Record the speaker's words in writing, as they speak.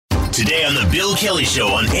Today on the Bill Kelly Show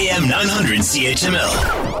on AM 900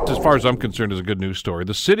 CHML. As far as I'm concerned, is a good news story.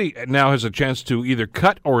 The city now has a chance to either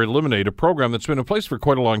cut or eliminate a program that's been in place for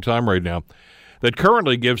quite a long time right now that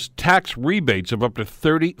currently gives tax rebates of up to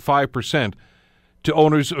 35% to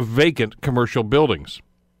owners of vacant commercial buildings.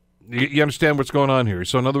 You understand what's going on here?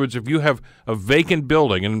 So in other words, if you have a vacant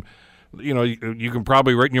building, and you can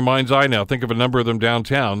probably right in your mind's eye now think of a number of them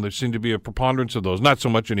downtown. There seem to be a preponderance of those. Not so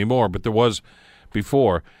much anymore, but there was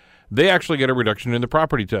before. They actually get a reduction in the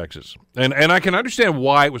property taxes. And I can understand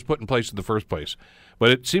why it was put in place in the first place.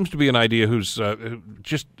 But it seems to be an idea who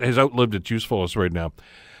just has outlived its usefulness right now.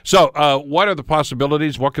 So what are the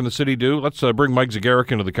possibilities? What can the city do? Let's bring Mike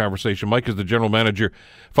Zagaric into the conversation. Mike is the General Manager,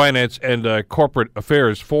 Finance and Corporate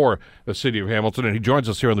Affairs for the City of Hamilton, and he joins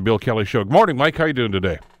us here on the Bill Kelly Show. Good morning, Mike. How are you doing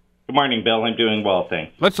today? Good morning, Bill. I'm doing well,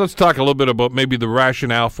 thanks. Let's talk a little bit about maybe the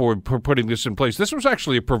rationale for putting this in place. This was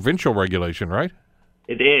actually a provincial regulation, right?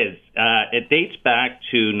 It is. It dates back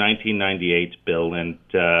to 1998, Bill, and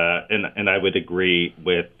I would agree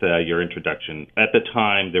with your introduction. At the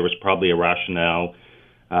time, there was probably a rationale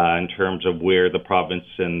in terms of where the province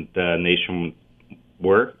and nation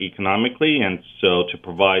were economically, and so to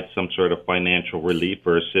provide some sort of financial relief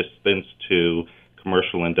or assistance to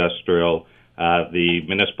commercial industrial, the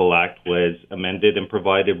Municipal Act was amended and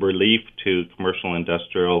provided relief to commercial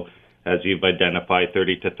industrial, as you've identified,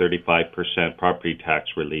 30 to 35% property tax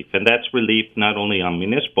relief. And that's relief not only on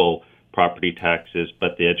municipal property taxes,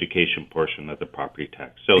 but the education portion of the property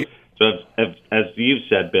tax. So as you've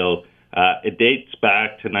said, Bill, it dates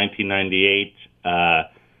back to 1998.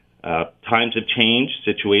 Times have changed,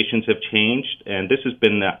 situations have changed, and this has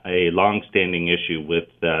been a long-standing issue with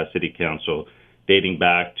City Council dating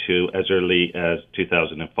back to as early as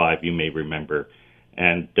 2005, you may remember.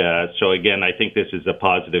 And so, again, I think this is a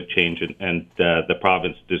positive change, and the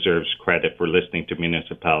province deserves credit for listening to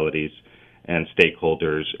municipalities and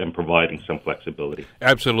stakeholders and providing some flexibility.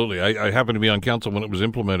 Absolutely. I happened to be on council when it was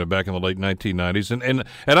implemented back in the late 1990s.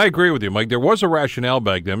 And I agree with you, Mike. There was a rationale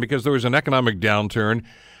back then because there was an economic downturn.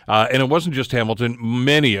 And it wasn't just Hamilton.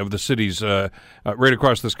 Many of the cities right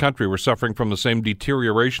across this country were suffering from the same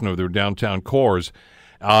deterioration of their downtown cores.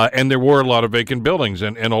 And there were a lot of vacant buildings.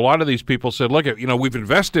 And a lot of these people said, look, we've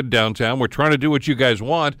invested downtown. We're trying to do what you guys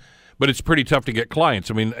want, but it's pretty tough to get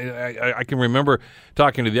clients. I mean, I can remember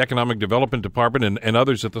talking to the Economic Development Department and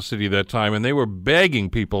others at the city at that time, and they were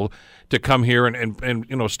begging people to come here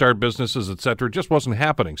and start businesses, et cetera. It just wasn't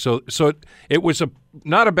happening. So it was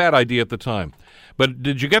not a bad idea at the time. But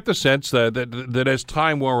did you get the sense that as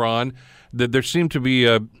time wore on, that there seemed to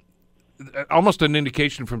be almost an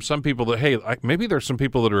indication from some people that, hey, maybe there's some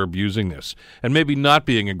people that are abusing this and maybe not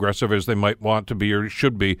being aggressive as they might want to be or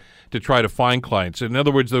should be to try to find clients. In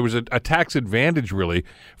other words, there was a tax advantage really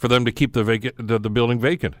for them to keep the building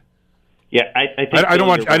vacant. Yeah,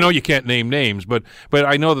 I know you can't name names, but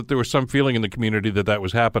I know that there was some feeling in the community that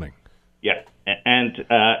was happening. Yeah, and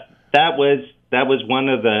that was one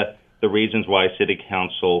of the reasons why City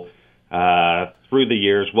Council through the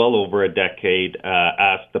years, well over a decade,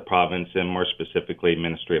 asked the province and more specifically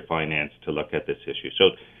Ministry of Finance to look at this issue. So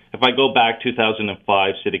if I go back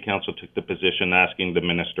 2005, City Council took the position asking the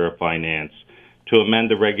Minister of Finance to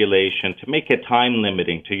amend the regulation to make it time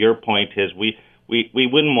limiting. To your point is we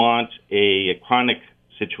wouldn't want a chronic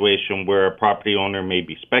situation where a property owner may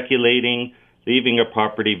be speculating, leaving a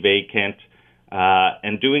property vacant,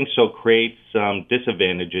 and doing so creates some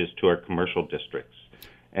disadvantages to our commercial districts.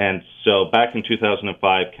 And so back in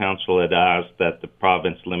 2005, Council had asked that the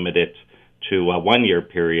province limit it to a one-year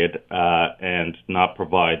period and not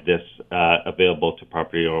provide this available to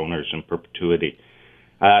property owners in perpetuity.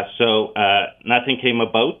 So nothing came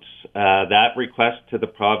about that request to the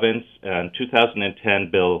province. In 2010,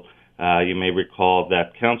 Bill, you may recall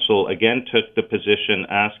that Council again took the position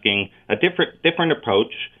asking a different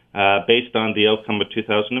approach based on the outcome of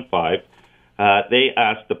 2005. They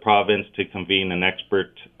asked the province to convene an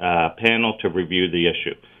expert panel to review the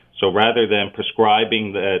issue. So rather than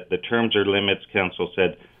prescribing the terms or limits, Council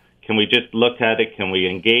said, can we just look at it? Can we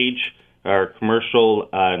engage our commercial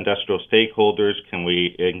industrial stakeholders? Can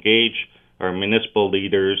we engage our municipal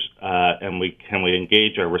leaders? And can we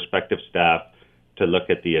engage our respective staff to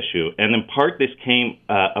look at the issue? And in part, this came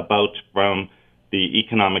about from the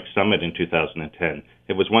Economic Summit in 2010.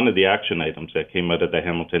 It was one of the action items that came out of the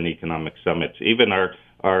Hamilton Economic Summit. Even our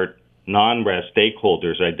non-res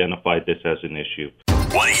stakeholders identified this as an issue.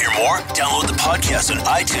 Want to hear more? Download the podcast on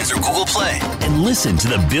iTunes or Google Play and listen to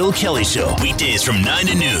The Bill Kelly Show weekdays from 9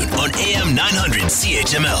 to noon on AM 900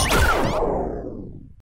 CHML.